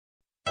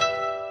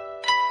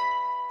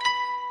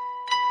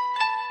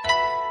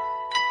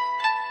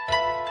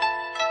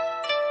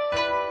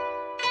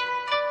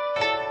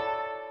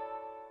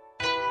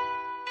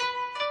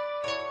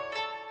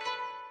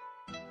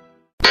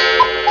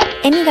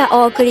エミが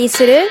お送り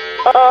する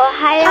お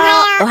はよ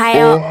うおは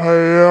ようおは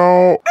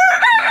よう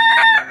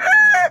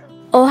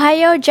おは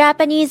よう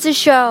Japanese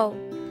Show。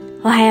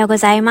 おはようご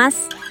ざいま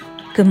す。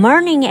 Good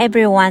morning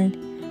everyone。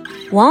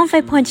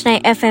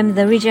 15.9 FM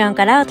The Region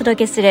からお届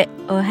けする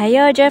おは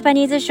よう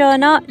Japanese Show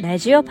のラ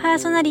ジオパー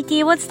ソナリテ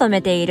ィを務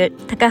めている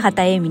高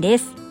畑恵美で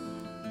す。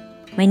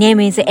 My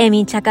name is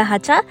Emi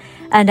Takahata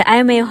and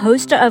I'm a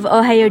host of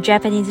Ohio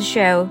Japanese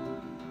Show。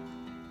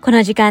 こ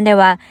の時間で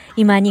は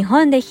今日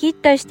本でヒッ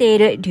トしてい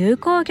る流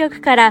行曲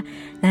から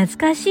懐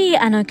かしい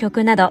あの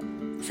曲など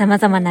様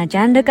々なジ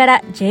ャンルか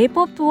ら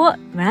J-POP を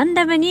ラン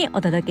ダムにお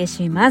届け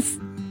しま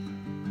す。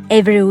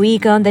 Every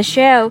week on the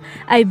show,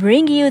 I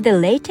bring you the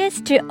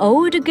latest to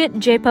old good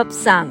J-POP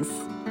songs。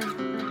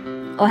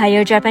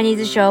 Ohio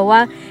Japanese Show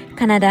は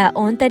カナダ・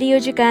オンタリオ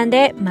時間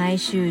で毎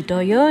週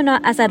土曜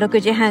の朝6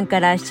時半か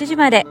ら7時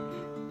まで、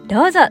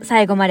どうぞ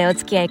最後までお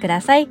付き合いく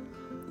ださい。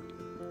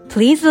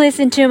Please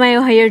listen to my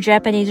Ohio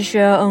Japanese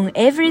show on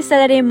every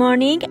Saturday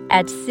morning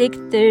at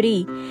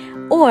 6:30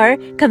 or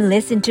come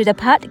listen to the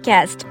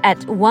podcast at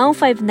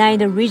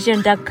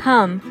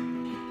 159theregion.com.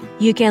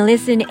 You can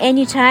listen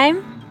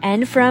anytime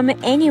and from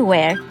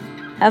anywhere.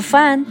 Have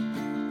fun!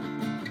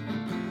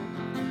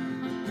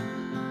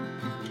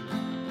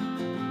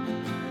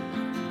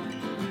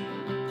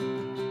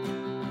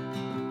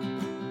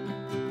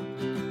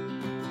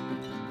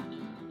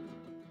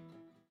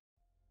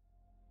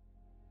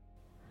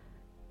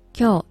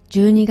 今日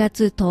12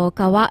月10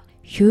日は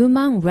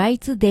Human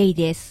Rights Day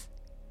です。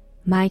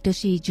毎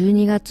年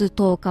12月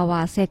10日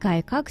は世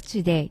界各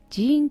地で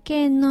人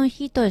権の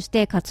日とし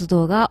て活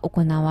動が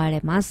行わ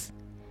れます。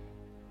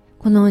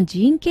この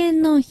人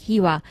権の日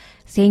は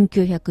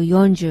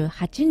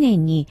1948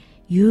年に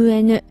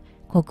UN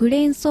国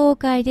連総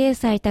会で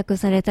採択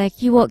された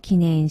日を記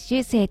念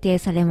し制定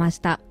されまし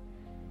た。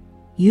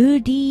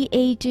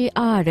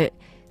UDHR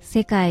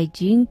世界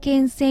人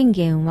権宣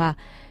言は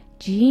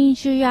人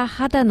種や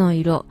肌の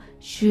色、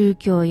宗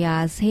教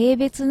や性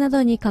別な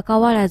どにかか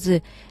わら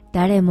ず、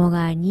誰も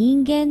が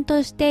人間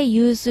として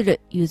譲る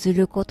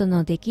こと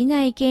のでき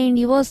ない権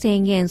利を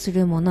宣言す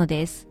るもの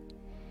です。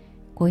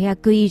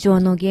500以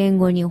上の言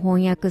語に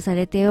翻訳さ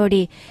れてお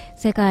り、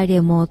世界で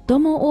最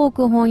も多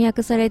く翻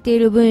訳されてい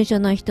る文書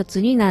の一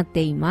つになっ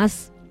ていま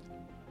す。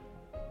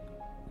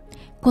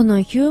こ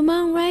のヒュー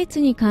マンライツ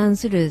に関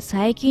する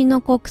最近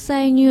の国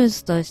際ニュー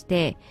スとし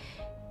て、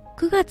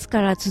9月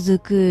から続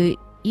く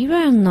イ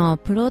ランの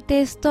プロ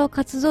テスト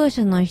活動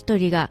者の一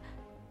人が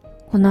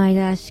この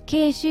間死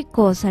刑執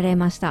行され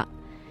ました。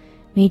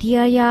メデ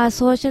ィアや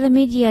ソーシャル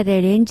メディア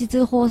で連日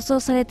放送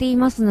されてい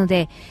ますの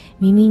で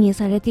耳に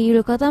されてい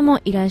る方も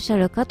いらっしゃ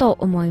るかと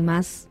思い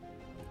ます。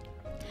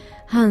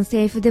反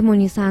政府デモ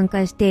に参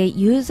加して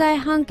有罪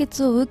判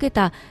決を受け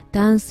た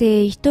男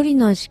性一人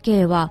の死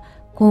刑は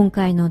今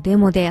回のデ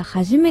モで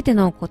初めて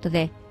のこと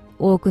で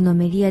多くの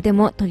メディアで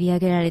も取り上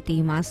げられて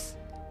いま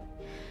す。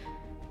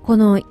こ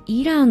の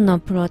イランの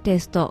プロテ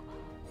スト、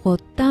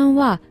発端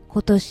は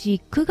今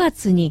年9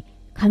月に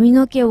髪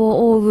の毛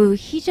を覆う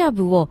ヒジャ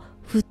ブを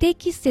不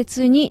適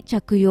切に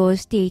着用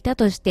していた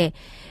として、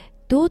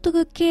道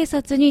徳警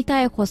察に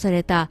逮捕さ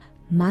れた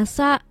マ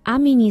サ・ア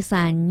ミニ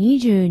さん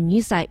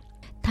22歳。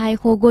逮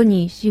捕後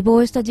に死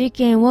亡した事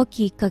件を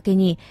きっかけ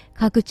に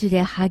各地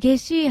で激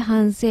しい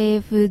反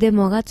政府デ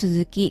モが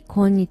続き、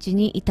今日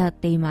に至っ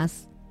ていま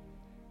す。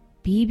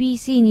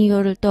BBC に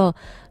よると、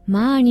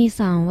マーニ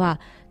さん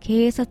は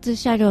警察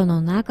車両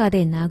の中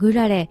で殴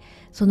られ、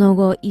その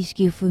後意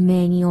識不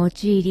明に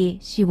陥り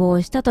死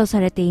亡したとさ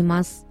れてい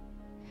ます。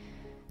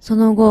そ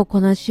の後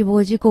この死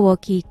亡事故を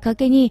きっか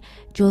けに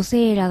女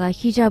性らが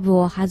ヒジャブ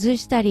を外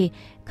したり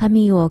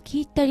髪を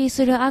切ったり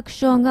するアク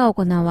ションが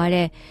行わ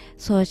れ、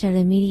ソーシャ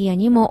ルメディア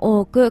にも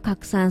多く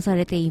拡散さ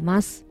れてい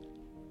ます。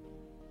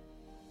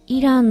イ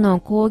ランの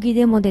抗議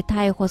デモで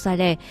逮捕さ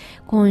れ、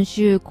今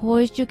週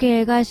絞首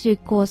刑が執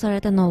行さ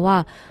れたの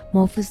は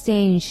モフセ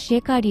ン・シ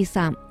ェカリ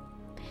さん。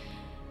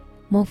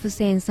モフ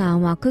センさ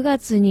んは9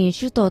月に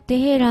首都テ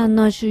ヘラン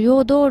の主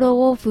要道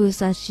路を封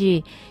鎖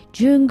し、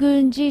準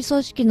軍事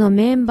組織の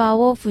メンバー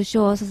を負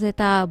傷させ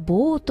た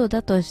暴徒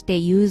だとして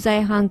有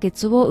罪判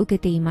決を受け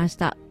ていまし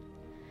た。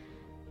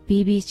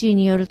BBC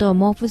によると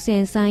モフセ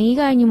ンさん以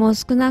外にも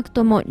少なく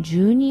とも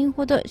10人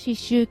ほど死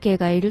刑刑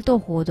がいると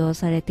報道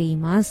されてい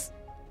ます。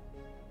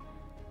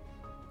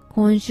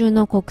今週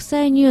の国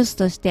際ニュース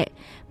として、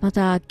ま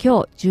た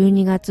今日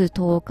12月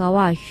10日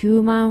はヒュ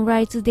ーマンラ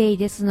イツデイ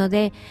ですの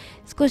で、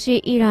少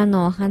しイラン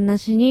のお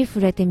話に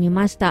触れてみ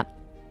ました。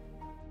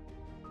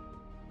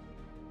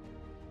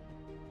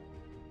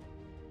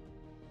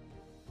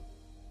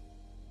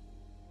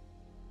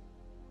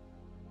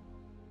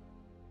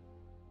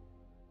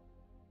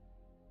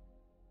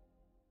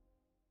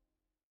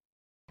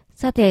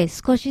さて、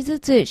少しず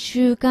つ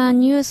週刊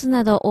ニュース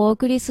などお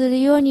送りす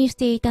るようにし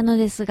ていたの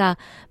ですが、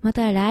ま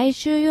た来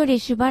週より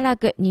しばら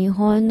く日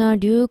本の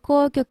流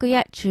行曲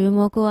や注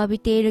目を浴び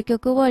ている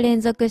曲を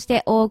連続し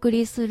てお送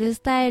りするス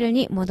タイル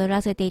に戻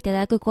らせていた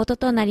だくこと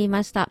となり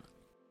ました。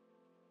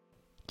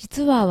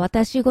実は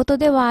私事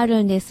ではあ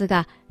るんです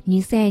が、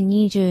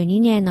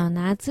2022年の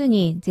夏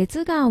に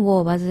舌がん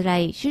を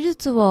患い手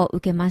術を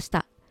受けまし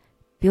た。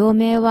病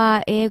名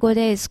は英語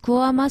でスク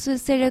ワマス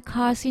セル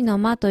カーシノ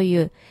マとい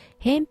う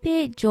扁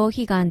平上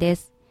皮がんで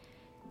す。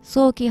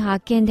早期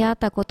発見であっ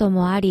たこと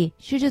もあり、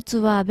手術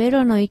はベ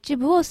ロの一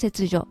部を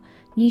切除、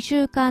2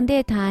週間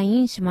で退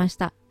院しまし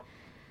た。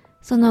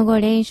その後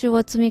練習を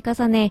積み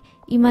重ね、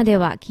今で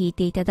は聞い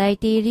ていただい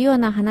ているよう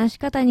な話し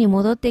方に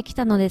戻ってき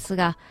たのです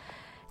が、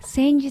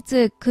先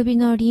日首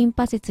のリン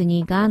パ節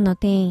にがんの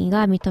転移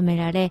が認め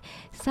られ、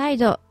再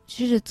度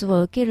手術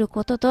を受ける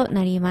ことと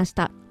なりまし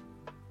た。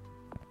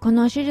こ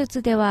の手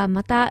術では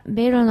また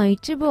ベロの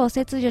一部を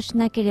切除し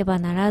なければ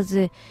なら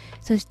ず、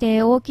そし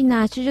て大き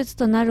な手術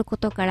となるこ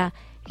とから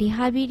リ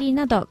ハビリ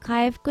など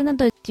回復な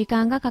ど時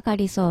間がかか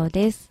りそう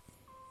です。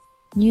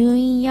入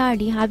院や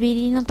リハビ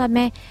リのた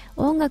め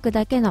音楽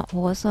だけの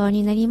放送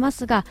になりま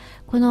すが、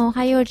このお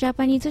はようジャ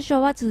パニーズショー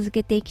は続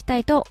けていきた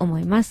いと思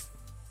います。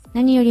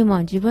何より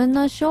も自分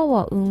のショー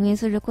を運営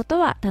すること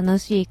は楽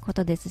しいこ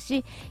とです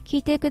し、聞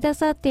いてくだ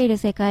さっている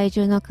世界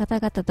中の方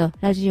々と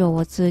ラジオ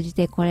を通じ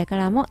てこれか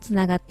らもつ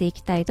ながってい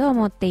きたいと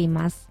思ってい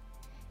ます。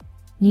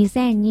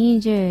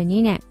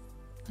2022年、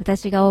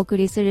私がお送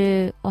りす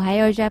るおは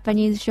ようジャパ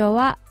ニーズショー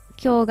は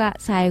今日が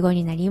最後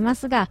になりま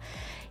すが、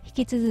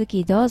引き続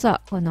きどう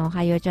ぞこのお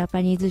はようジャ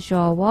パニーズシ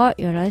ョーを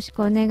よろし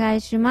くお願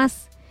いしま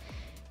す。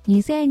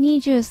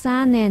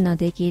2023年の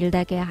できる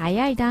だけ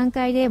早い段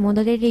階で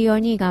戻れるよう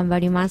に頑張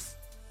ります。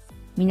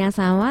皆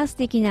さんは素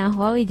敵な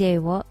ホリデ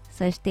ーを、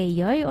そして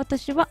良いお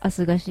年をお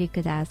過ごし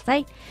くださ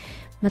い。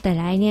また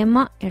来年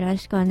もよろ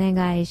しくお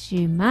願い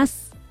しま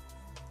す。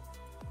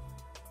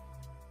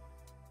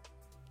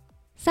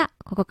さ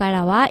あ、ここか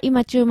らは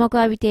今注目を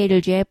浴びてい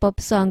る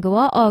J-POP ソング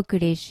をお送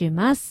りし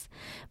ます。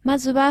ま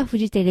ずはフ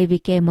ジテレビ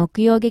系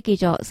木曜劇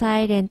場サ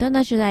イレント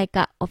の主題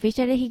歌オフィ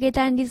シャルヒゲ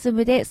ダンディズ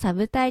ムでサ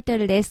ブタイト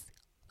ルです。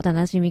お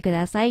楽しみく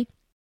ださい。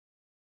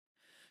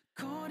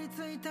凍りつ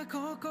いた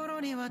心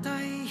には太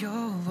陽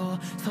を、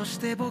そし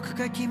て僕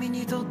が君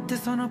にとって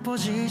そのポ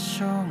ジ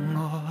ション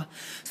を、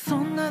そ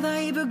んな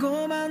だいぶ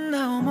傲慢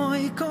な思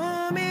い込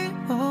み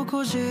を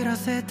こじら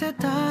せて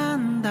た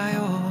んだ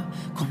よ。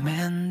ご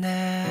めん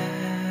ね、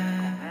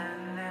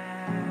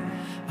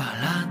笑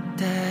っ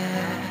て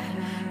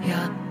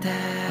やって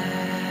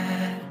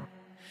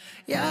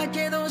や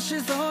けどし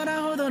そう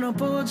なほどの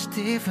ポジ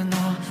ティブの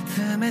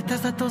冷た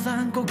さと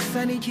残酷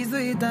さに気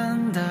づいた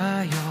ん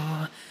だよ。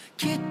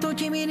きっと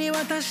君に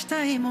渡し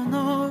たいも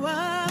の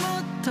は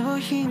もっと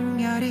ひん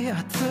やり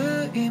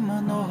熱い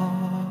も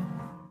の、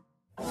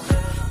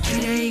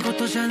綺麗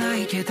事じゃな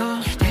いけど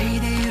否定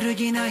で揺る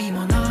ぎない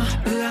もの、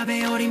上辺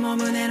よりも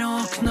胸の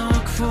奥の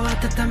奥を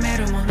温め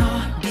るもの、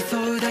理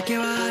想だけ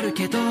はある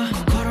けど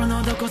心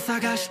のどこ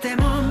探して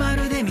もま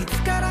るで見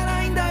つから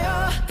ないんだよ。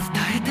伝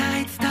えた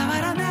い伝わ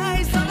らな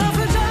いその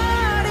不条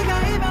理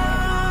が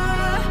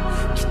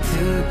今きつ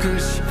く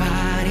縛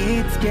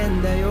りつけ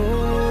んだよ。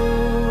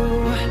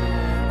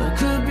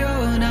臆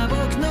病な僕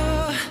の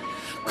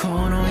こ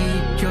の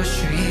一挙手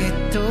一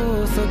投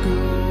足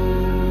を、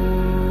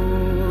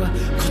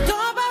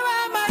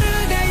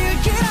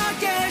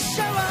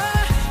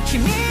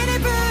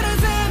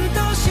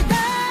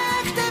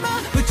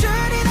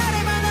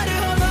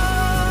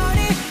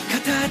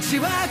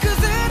は崩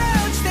れ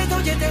落ちて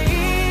溶けていっ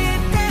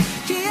て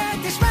消え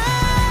てしまう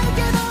け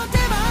ど、で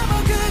も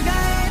僕が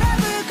選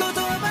ぶ言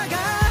葉が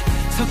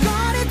そこ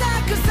に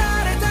託さ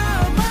れた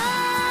想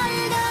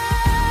いが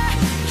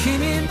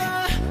君の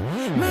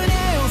胸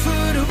を震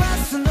わ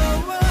すの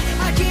を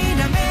諦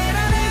めら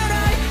れな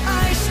い、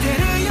愛して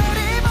るよ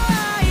りも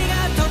愛が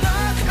届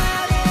くま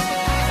で、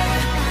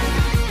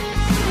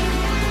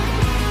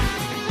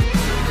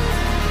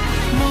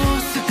もう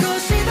少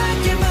しだ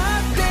け待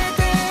って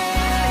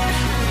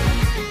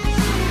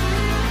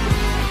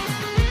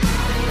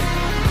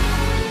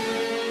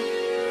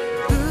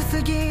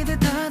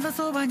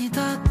そばに立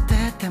っ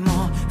てて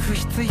も不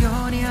必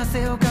要に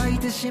汗をかい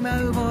てしま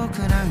う僕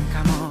なん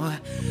かも、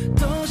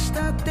どうし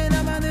たって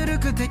生ぬる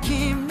くて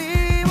君を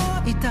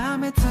痛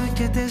めつ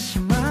けてし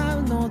ま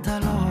うのだ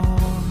ろ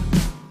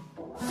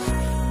う。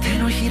手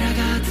のひらが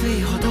熱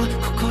いほど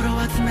心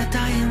は冷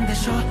たいんで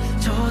しょ。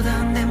冗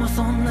談でも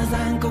そんな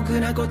残酷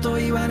なこと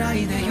言わな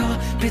いでよ。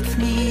別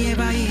に言え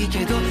ばいい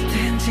けど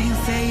全人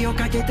生を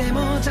かけて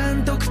もちゃ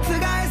んと覆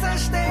さ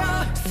してよ。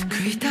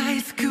救いた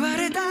い救わ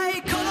れた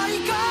いこのイ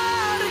コ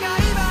ールが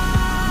今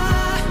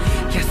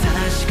優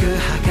しく剥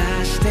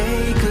がして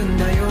いくん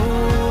だよ。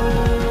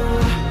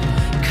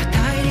固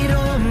い理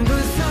論武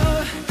装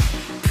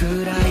プ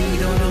ライ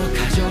ドの過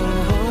剰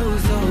放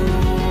送、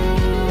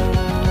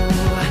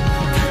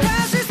正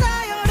しさ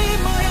より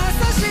も優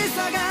しさ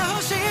が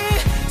欲しい、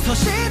そし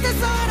てそれ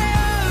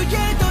を受け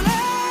取れ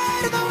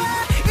るのは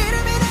イル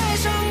ミネー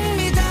ションみ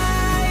た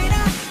いな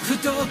不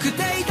特定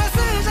多数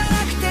じゃな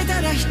くて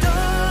ただ一人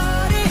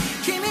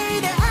君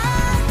であ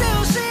って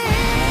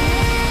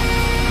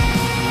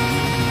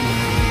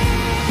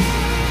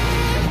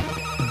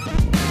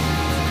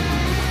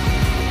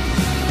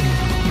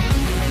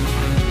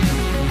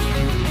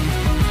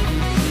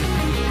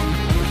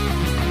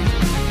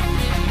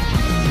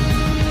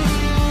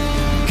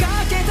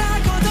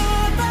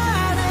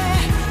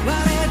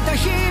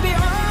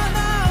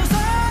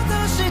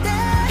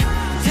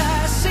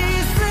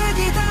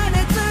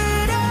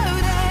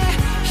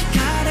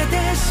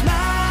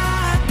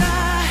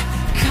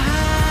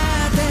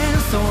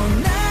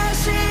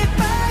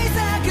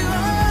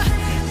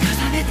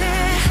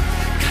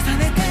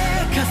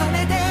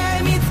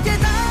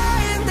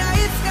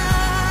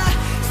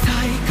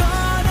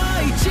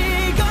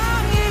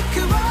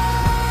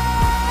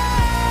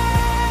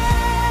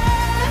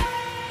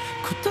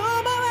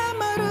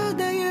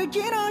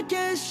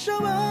書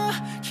を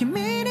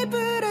君にプ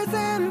レ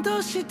ゼン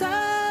トし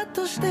た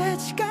として、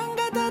時間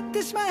が経っ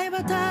てしまえ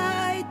ば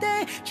大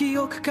抵記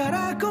憶か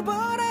らこぼれ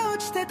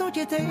落ちて溶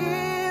けていって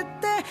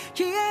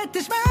消え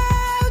てしまう。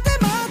で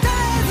も絶え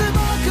ず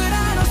僕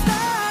らのストー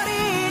リ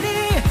ーに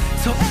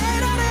添え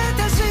られ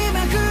た字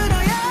幕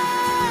のよ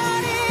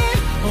うに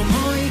思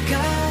い返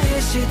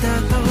し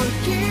た時、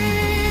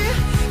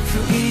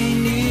不意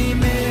に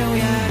目を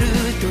やる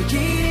時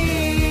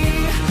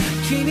に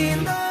君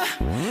の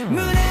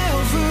胸を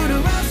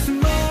震わすも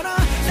の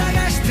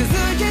探し続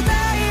けたい。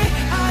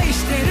愛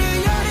してるより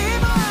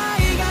も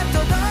愛が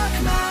届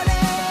くまで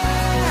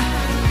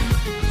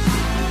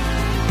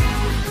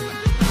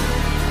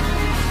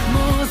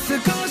もう少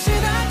しだ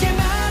け待っ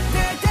て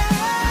て。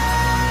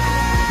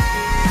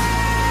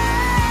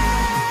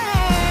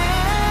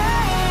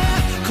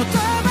言葉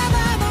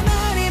など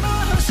何も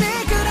欲しく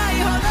ない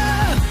ほど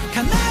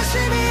悲し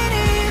みに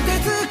手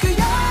つくよ。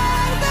で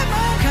も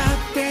勝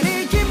手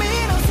に君の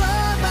そ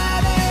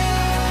ばで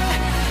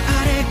あ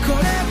れこ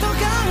れと考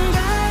え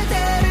て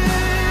る。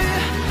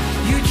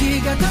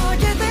雪が溶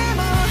けて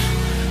も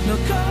残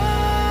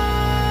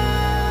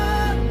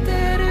っ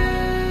てる。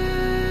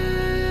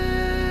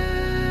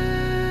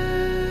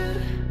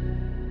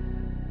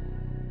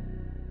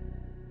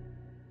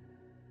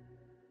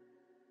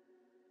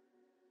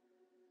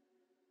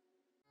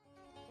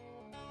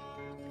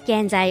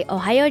現在お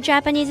はようジ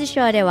ャパニーズシ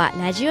ョーでは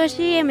ラジオ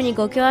CM に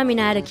ご興味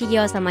のある企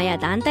業様や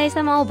団体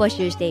様を募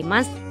集してい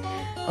ます。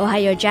おは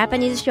ようジャパ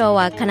ニーズショー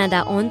はカナ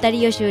ダオンタ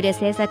リオ州で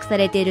制作さ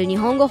れている日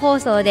本語放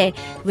送で、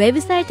ウェブ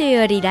サイト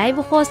よりライ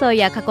ブ放送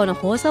や過去の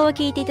放送を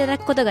聞いていただ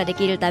くことがで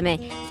きるため、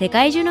世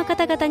界中の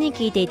方々に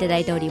聞いていただ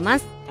いておりま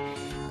す。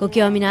ご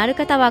興味のある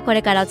方はこ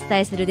れからお伝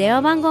えする電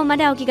話番号ま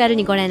でお気軽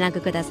にご連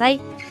絡ください。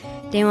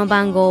電話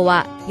番号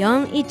は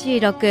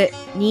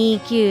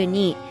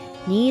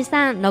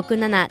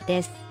 416-292-2367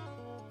 です。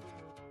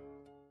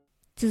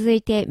続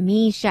いて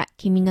ミーシャ、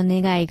君の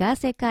願いが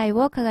世界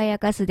を輝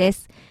かすで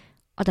す。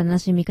お楽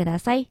しみくだ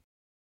さい。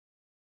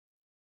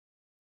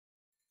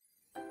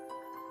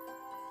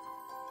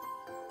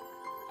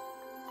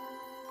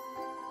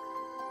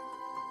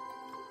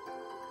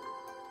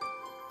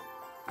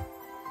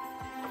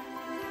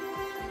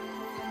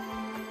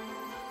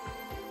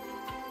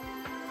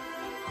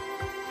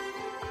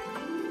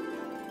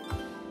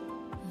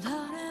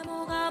誰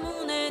もが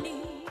胸に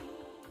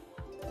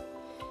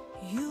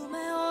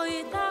夢を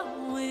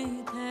抱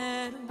いて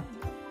る。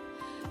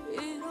い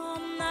ろ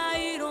んな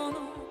色の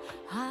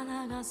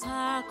花が咲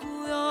く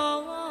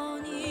よ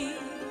うに、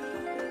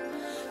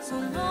そ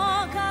の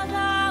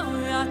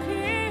輝き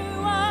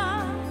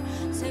は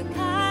世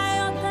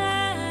界を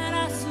照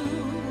らす。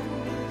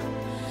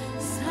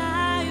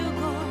最後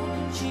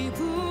自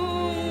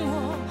分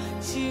を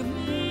信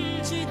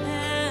じて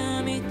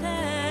みて。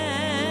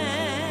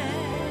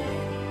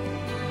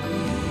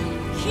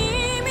君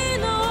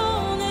の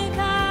願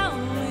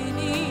い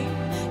に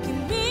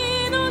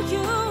君の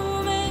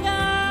夢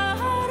があ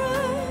る。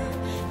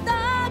だ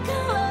か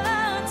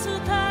ら伝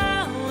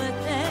え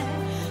て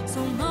そ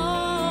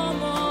の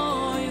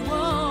想いを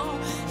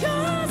夜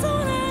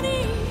空に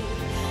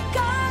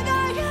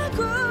輝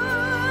く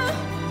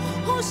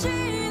星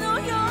の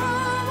よ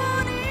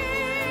うに。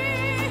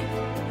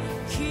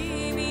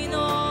君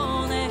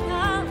の願い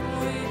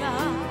が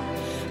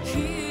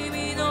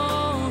君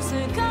の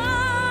世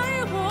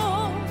界を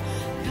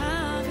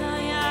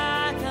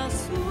輝か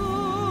す。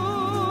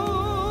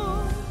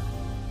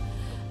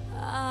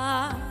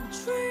A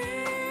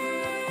dream。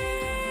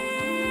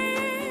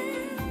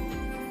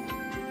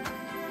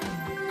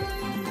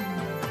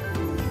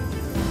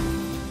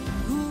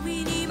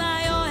 海に迷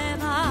え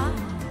ば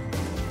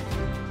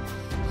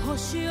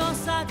星を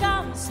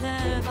探せ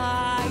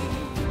ばいい。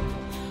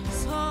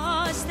そ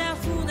して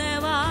船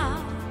は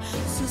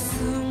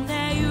進んで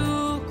ゆ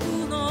く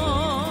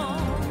の。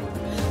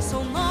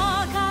その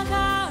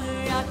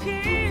輝き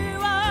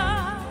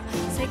は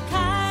世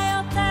界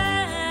を照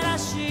ら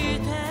し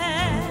て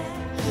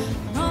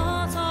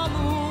望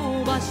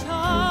む場所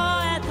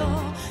へと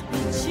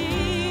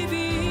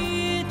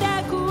導いて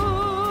く。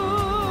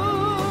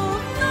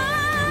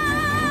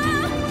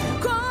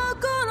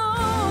心を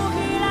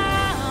開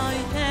い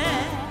て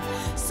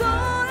空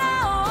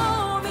を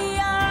見上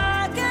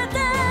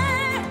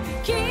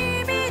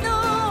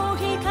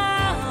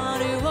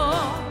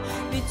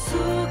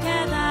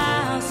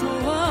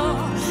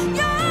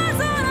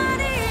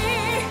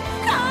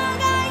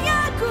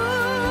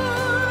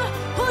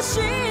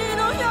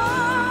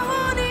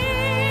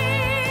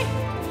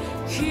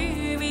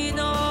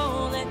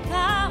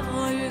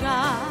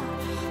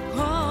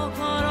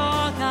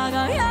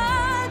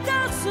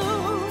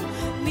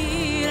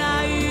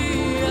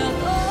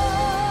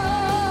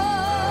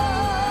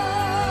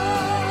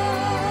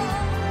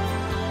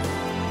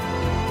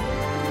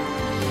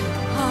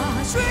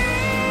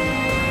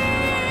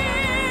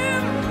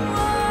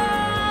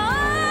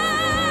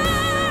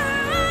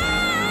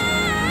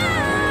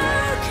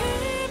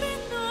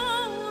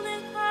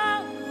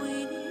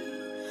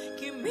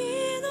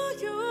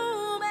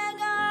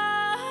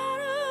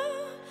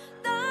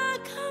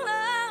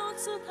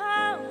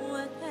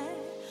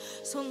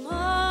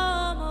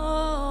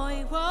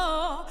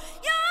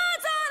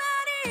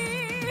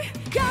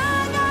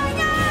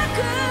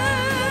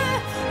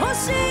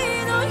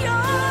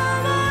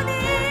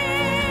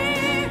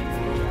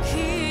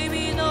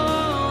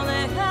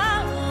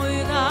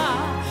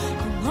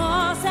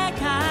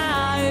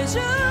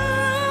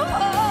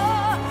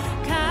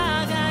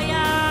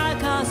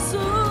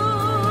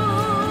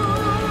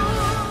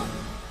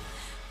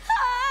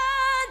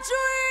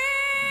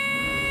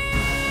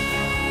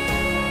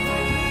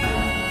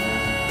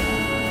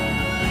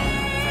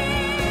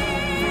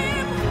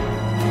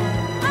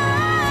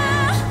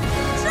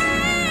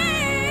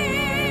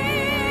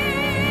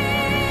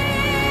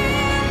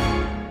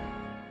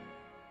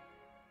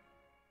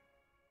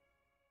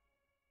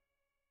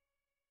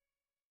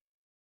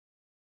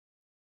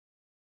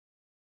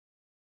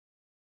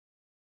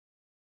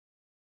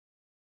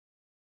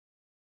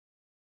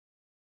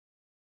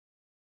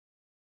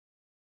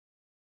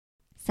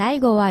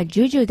最後は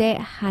ジュジュで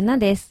花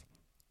です。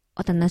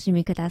お楽し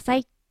みくださ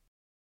い。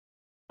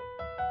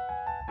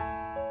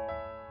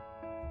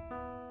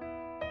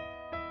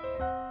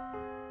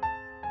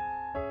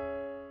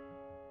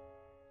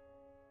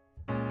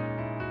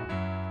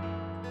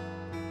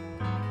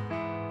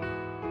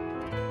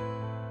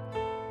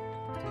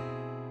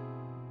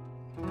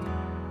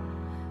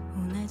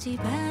同じ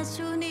場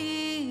所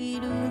にい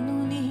る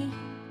のに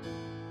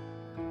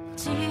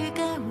違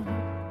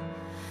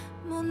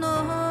うも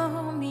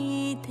のを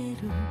見て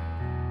る。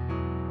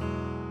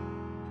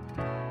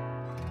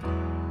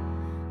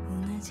同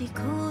じ言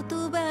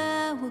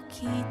葉を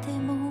聞いて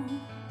も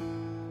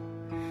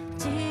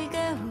違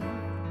う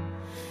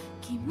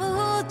気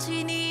持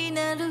ちに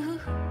なる。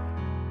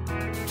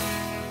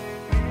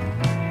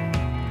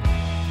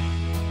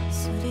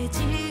すれ違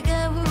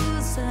う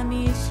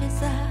寂しさ、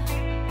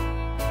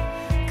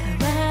変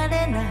われ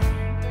ない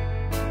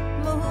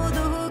もど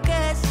か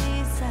し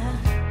さ、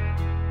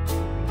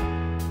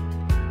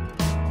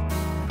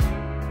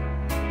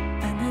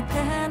あなた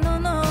の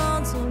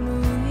望む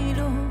色、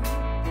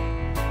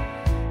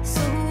染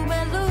ま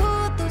ろ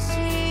うとし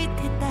て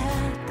た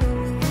遠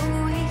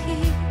い、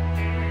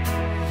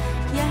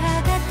や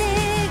がて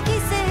季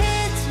節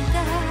が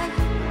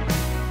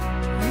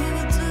移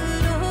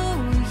ろ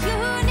うよ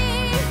うに、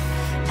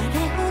あれ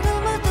ほど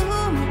求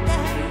めた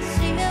幸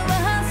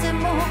せも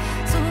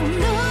その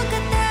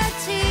形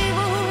を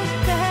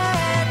変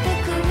えて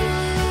く。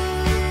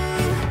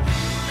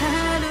春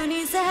に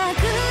咲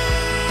く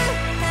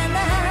花、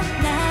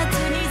夏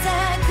に咲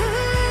く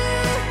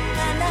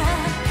花、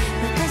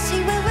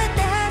私は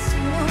私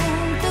の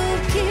時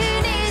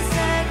に咲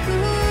く。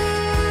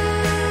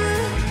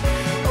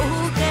丘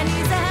に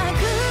咲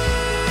く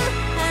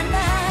花、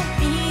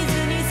水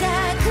に咲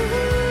く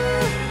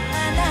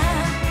花、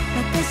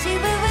私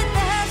は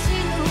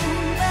私の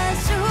場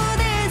所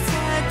で咲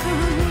く。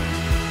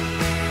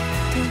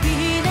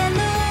扉の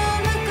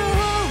向こ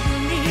う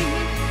に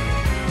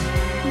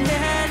誰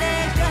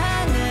か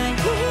がい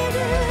る、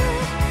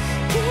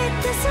きっ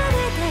とそれ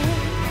で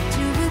十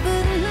分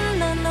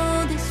なの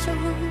でしょう。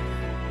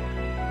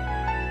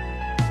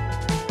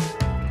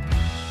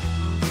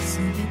す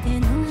べて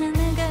の花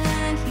が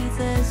日差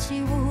し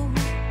を浴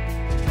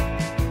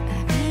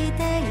びた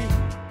い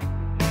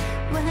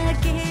わ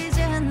けじ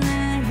ゃな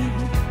い。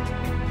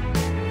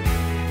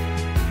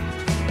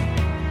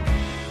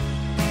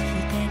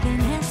光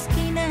が好き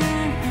な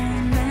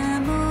花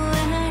もあ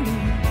り、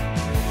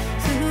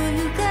冬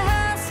が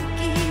好き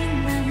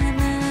な花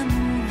も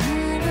あ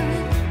る。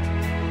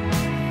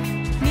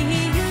理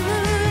由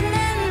な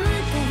ん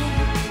て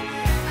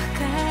わか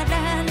ら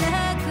な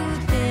く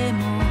ても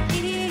い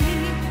い、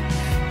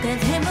誰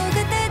もが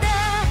ただ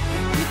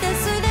ひた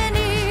すらに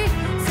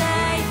咲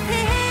いて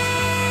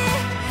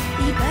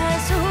居場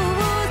所を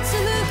作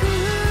る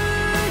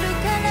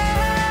から。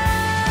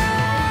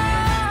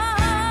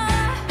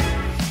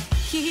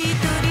一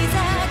人咲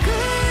く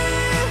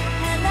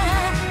花、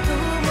共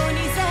に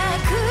咲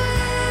く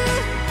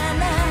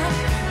花、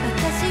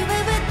私は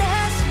私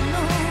の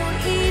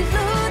色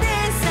で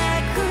咲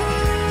く。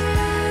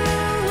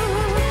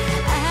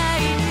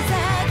愛に咲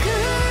く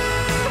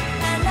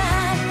花、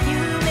夢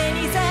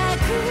に咲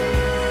く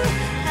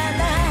花、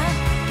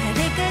誰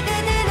かが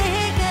誰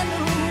かの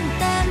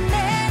ため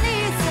に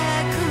咲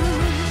く。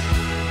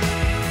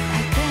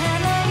儚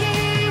い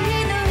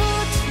命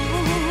を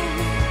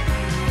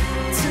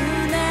つ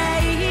な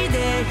いで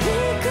い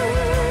く、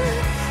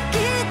きっ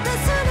と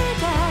それ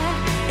が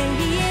永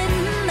遠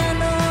な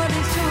ので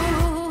しょ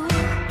う。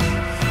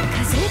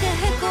風が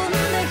運ん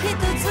だ一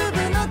粒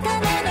の種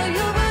のよ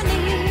うに、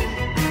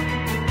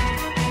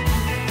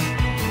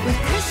私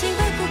は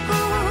ここ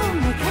をめ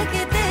がけ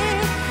て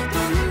飛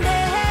んで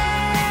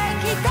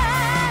きた、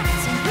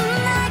そん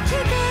な気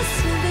がす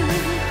る。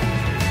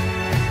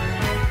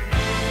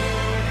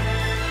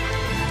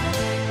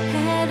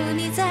春に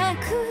咲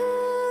く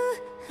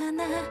花、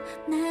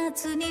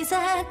夏に咲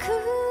く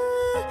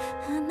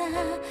花、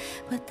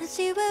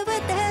私は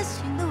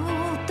私の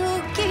時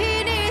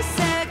に咲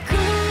く。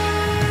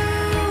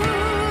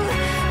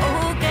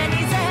丘に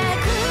咲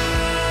く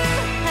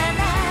花、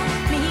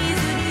水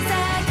に咲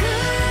く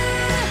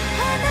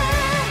花、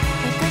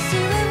私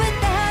は私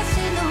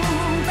の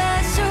場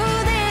所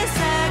で咲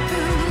く。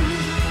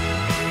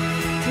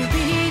扉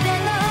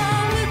の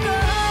向こ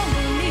う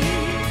に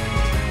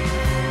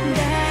誰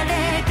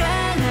か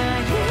が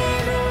い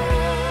る、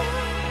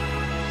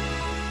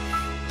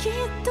きっ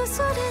とそ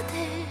れで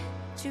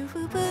十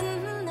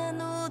分な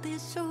の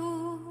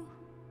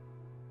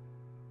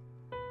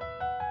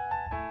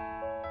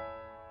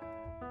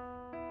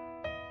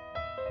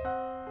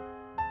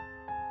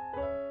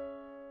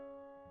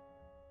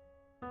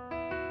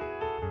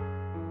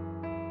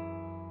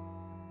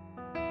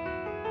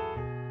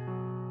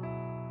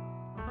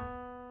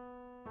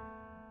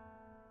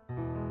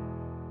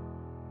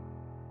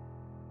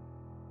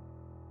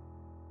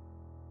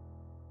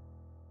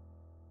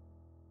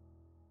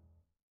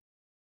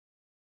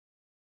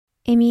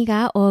エミ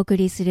がお送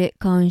りする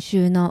今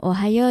週のお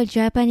はようジ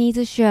ャパニー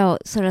ズショー、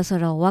そろそ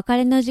ろお別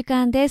れの時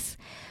間です。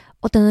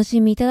お楽し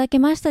みいただけ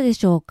ましたで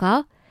しょう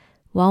か？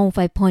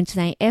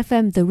 105.9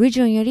 FM The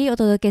Region よりお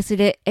届けす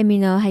るエミ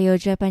のおはよう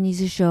ジャパニー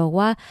ズショー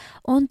は、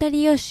オンタ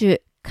リオ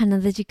州カナ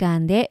ダ時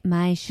間で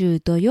毎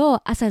週土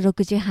曜朝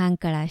6時半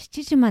から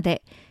7時ま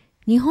で、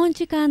日本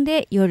時間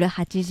で夜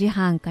8時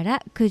半か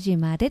ら9時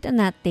までと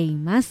なってい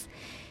ます。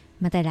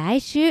また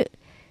来週、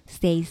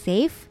Stay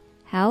safe,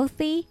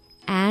 healthy,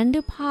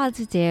 and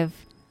positive.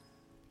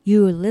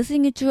 You're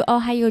listening to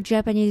Ohio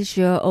Japanese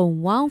Show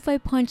on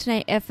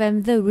 105.9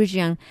 FM The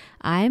Region.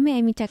 I'm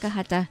Emi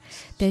Takahata.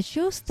 The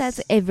show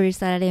starts every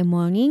Saturday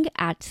morning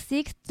at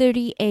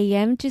 6:30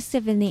 a.m. to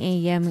 7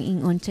 a.m.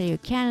 in Ontario,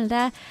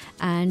 Canada,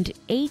 and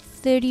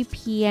 8:30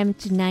 p.m.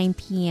 to 9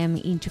 p.m.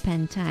 in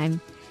Japan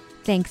time.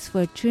 Thanks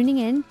for tuning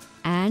in,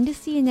 and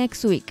see you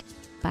next week.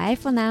 Bye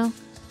for now.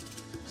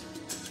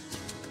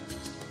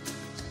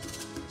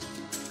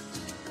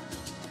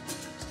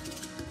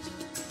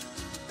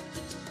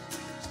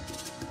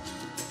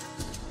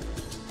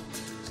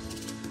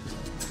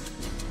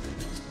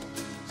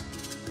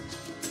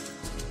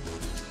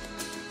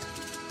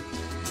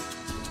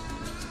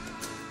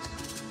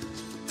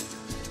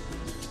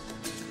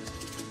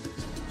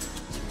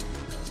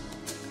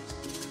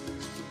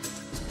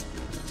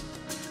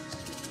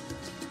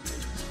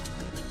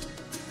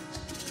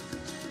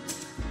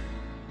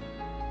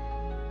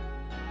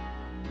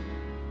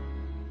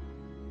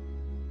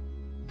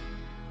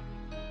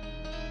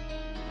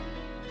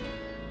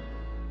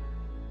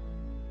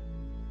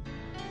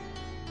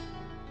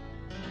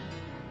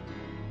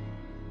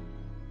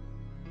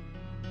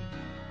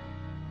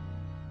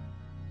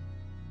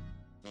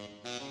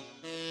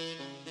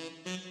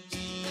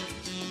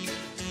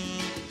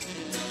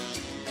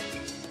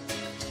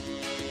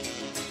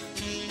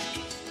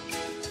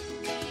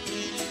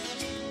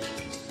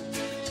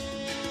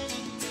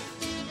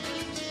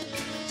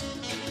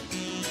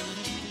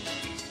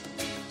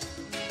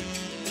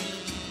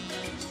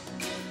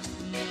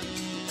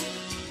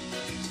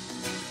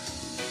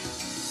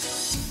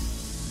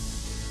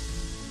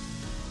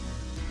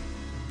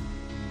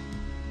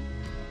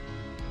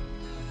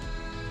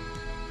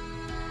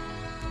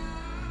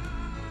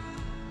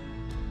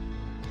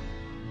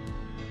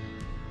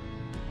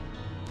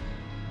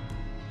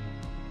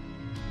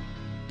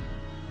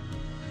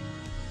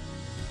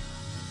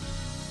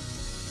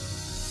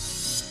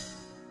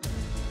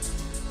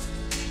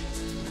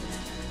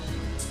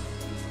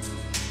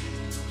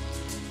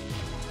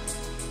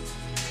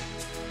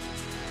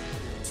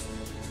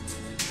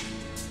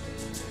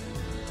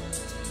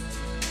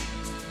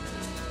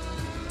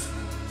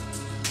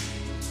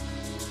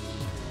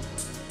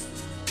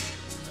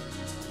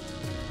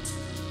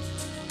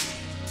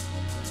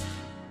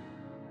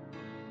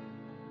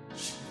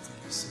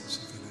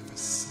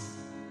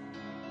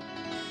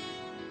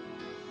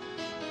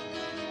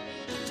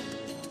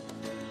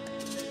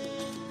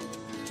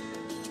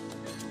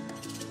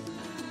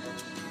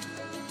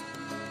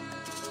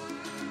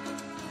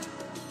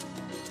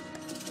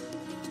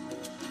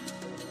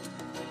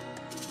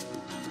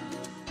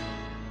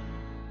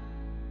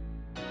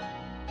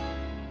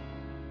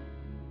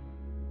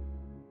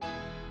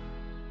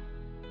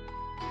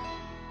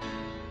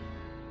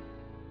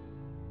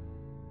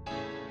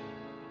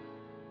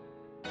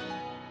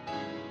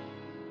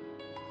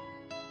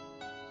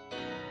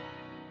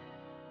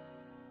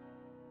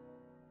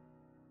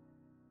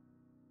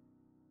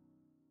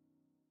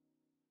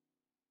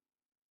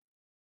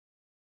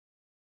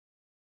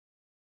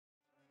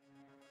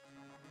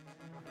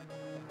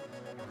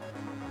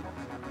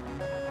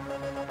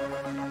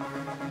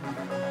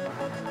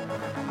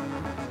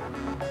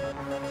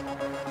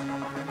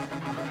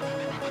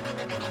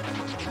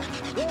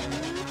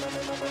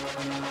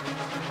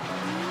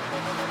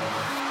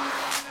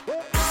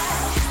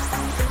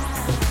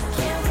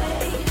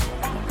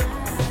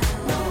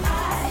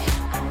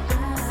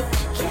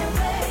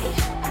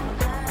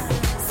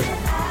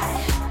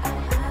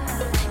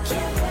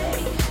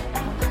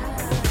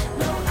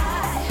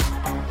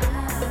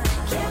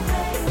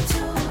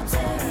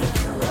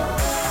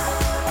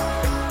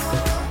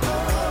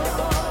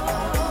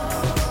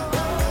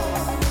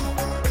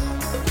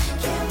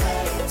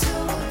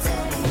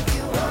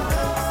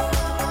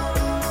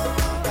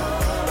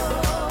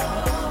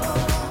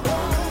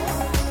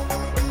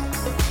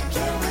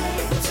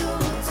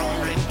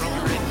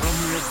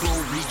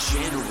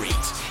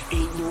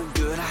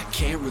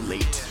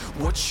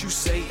 What you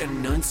say,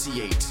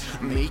 enunciate.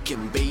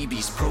 Making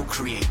babies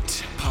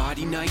procreate.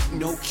 Party night,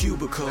 no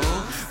cubicle.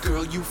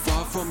 Girl, you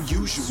far from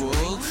usual.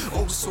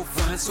 Oh, so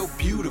fine, so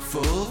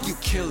beautiful. You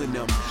killing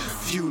them.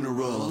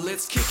 Funeral.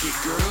 Let's kick it,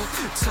 girl.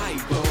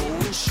 Typo.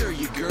 Insure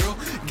you, girl.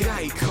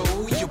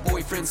 Geico. Your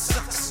boyfriend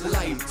sucks.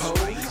 Lipo.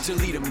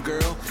 Delete him,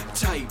 girl.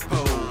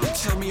 Typo.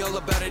 Tell me all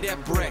about it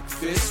at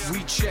breakfast.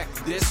 We check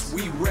this.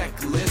 We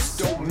reckless.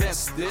 Don't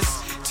mess this.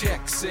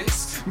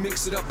 Texas.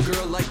 Mix it up,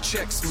 girl, like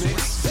Chex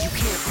Mix. You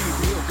can't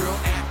be real, girl,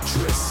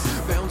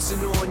 actress. Bouncing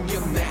on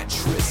your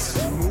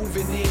mattress.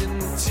 Moving in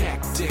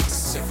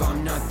tactics. If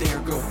I'm not there,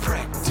 go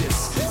practice.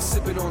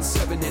 Sipping on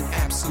 7 and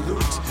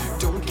Absolute.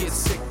 Don't get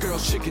sick, girl,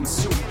 chicken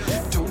soup.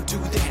 Don't do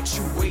that,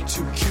 you way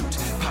too cute.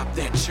 Pop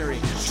that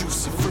cherry,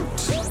 juicy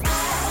fruit.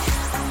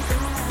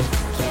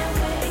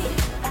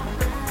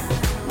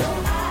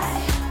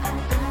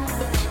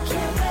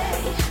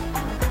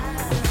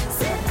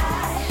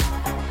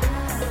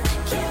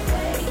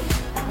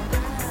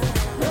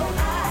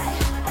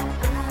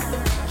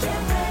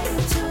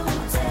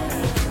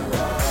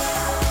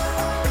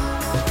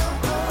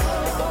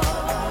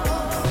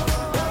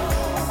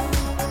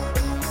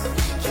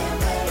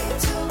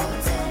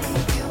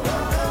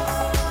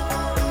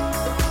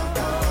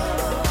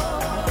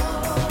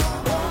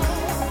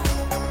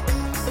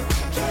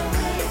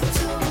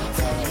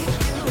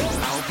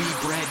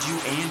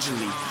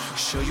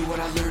 Show you what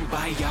I learned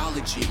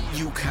biology.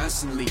 You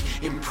constantly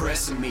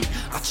impressing me.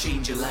 I'll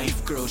change your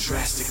life, girl,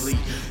 drastically.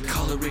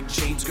 Call her Rick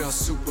James, girl,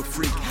 super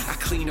freak. I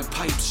clean her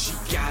pipes,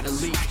 she got a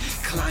leak.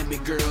 Climb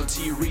it, girl,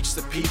 till you reach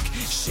the peak.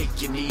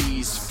 Shake your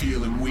knees,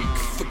 feeling weak.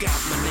 Forgot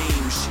my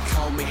name, she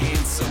called me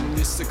handsome.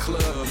 This the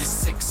club,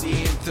 sexy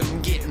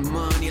anthem. Getting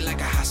money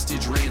like a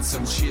hostage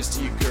ransom. Cheers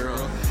to you,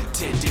 girl.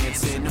 Ted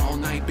dancing all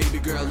night, baby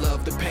girl,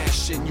 love the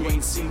passion. You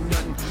ain't seen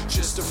nothing,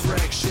 just a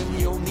fraction.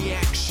 The only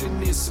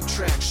action is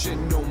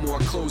subtraction. No more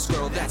clothes,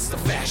 girl, that's the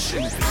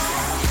fashion.